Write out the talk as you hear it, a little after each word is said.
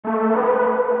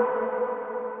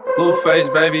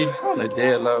Blueface, baby, on the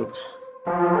dead lows.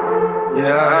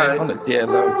 Yeah, on the dead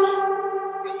lows.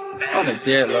 On the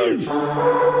dead lows.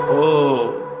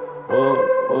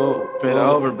 Finna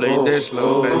overbleed this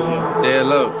little baby. Dead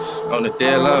lows. On the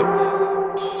dead low.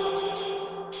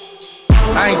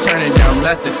 I ain't turning down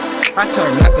nothing. I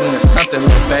turn nothing into something,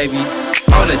 little baby.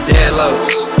 On the dead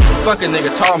lows. Fuck a nigga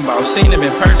talking about. Seen him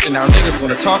in person. Now niggas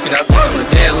wanna talk it out there on the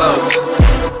dead lows.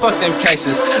 Fuck them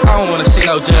cases. I don't wanna see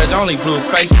no judge. Only blue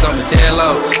faces on the dead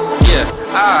lows. Yeah,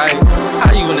 alright.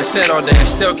 How you in the set all day and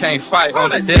still can't fight on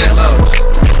the dead lows?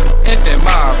 Infant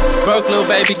mom, broke little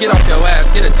baby, get off your ass,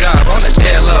 get a job on the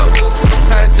dead lows.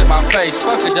 Pat it to my face,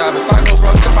 fuck a job. If I go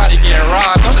broke, somebody getting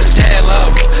robbed on the dead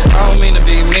lows. I don't mean to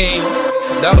be mean.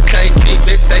 Don't chase me,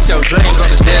 bitch, chase your dreams on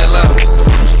the dead lows.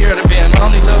 I'm scared of being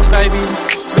lonely, little baby.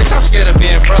 Bitch, I'm scared of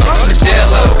being broke on the dead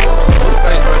lows.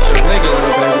 Blueface versus your nigga,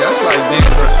 little baby, that's like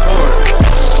being versus Ford.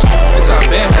 Bitch, I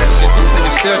been that shit, these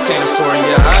niggas still can't afford it,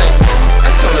 yeah,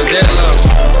 that's on the dead low.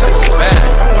 Takes it back,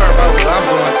 don't worry about what I'm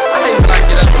doing. I hate when I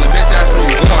get up and the bitch ask me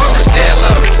where you going on the dead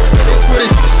lows. Bitch, what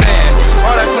is you saying?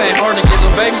 All that playing hard to get,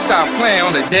 little baby, stop playing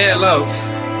on the dead lows.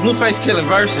 Blueface killing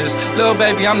verses, little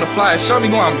baby, I'm the flyest. Show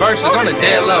me who I'm versus on the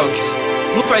dead lows.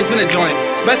 Blueface been a joint,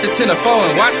 bet the 10 to 4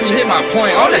 and watch me hit my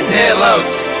point on the dead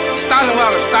lows. Styling while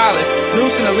the stylist,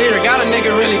 loose in the leader, got a nigga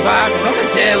really vibing on the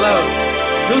dead low.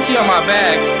 Gucci on my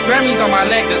bag, Grammys on my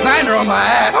neck, designer on my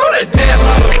ass on the dead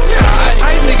lows. Yeah,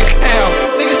 I ain't niggas pound,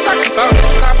 niggas suck about it,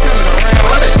 stop coming around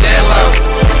on the dead lows.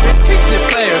 Bitch, keep shit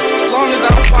players, as long as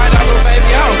I don't find out, little baby,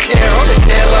 I don't care on the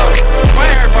dead lows. Why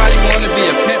everybody wanna be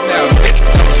a pimp now? Bitch,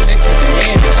 I'm snitching the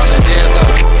end on the dead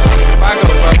lows. If I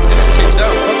go fuck, then it's kicked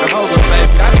up, fuck the whole little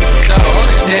baby, I need to know on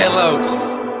the dead lows.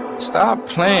 Stop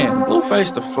playing,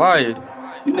 Blueface the flyer.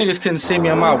 You niggas couldn't see me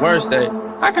on my worst day.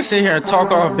 I can sit here and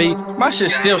talk off beat. My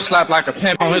shit still slap like a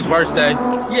pimp on his worst day.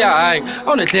 Yeah,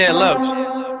 on the dead lows.